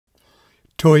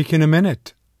TOEIC in a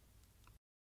minute.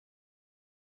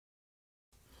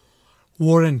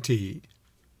 Warranty.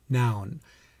 Noun.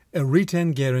 A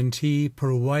written guarantee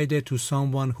provided to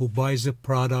someone who buys a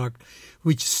product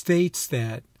which states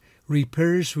that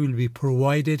repairs will be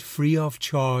provided free of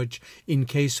charge in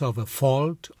case of a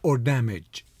fault or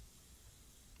damage.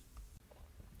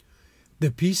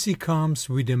 The PC comes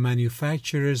with a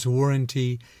manufacturer's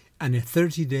warranty and a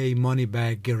 30-day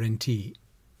money-back guarantee.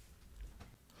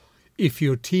 If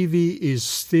your TV is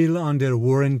still under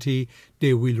warranty,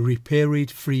 they will repair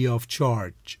it free of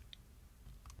charge.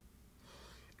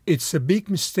 It's a big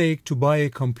mistake to buy a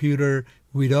computer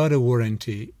without a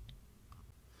warranty.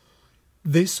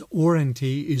 This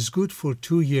warranty is good for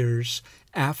 2 years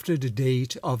after the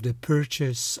date of the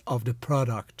purchase of the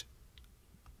product.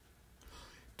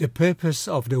 The purpose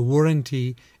of the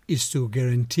warranty is to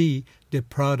guarantee the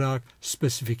product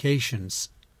specifications.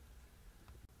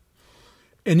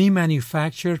 Any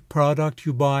manufactured product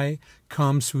you buy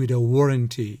comes with a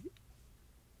warranty.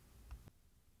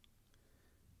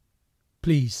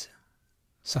 Please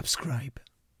subscribe.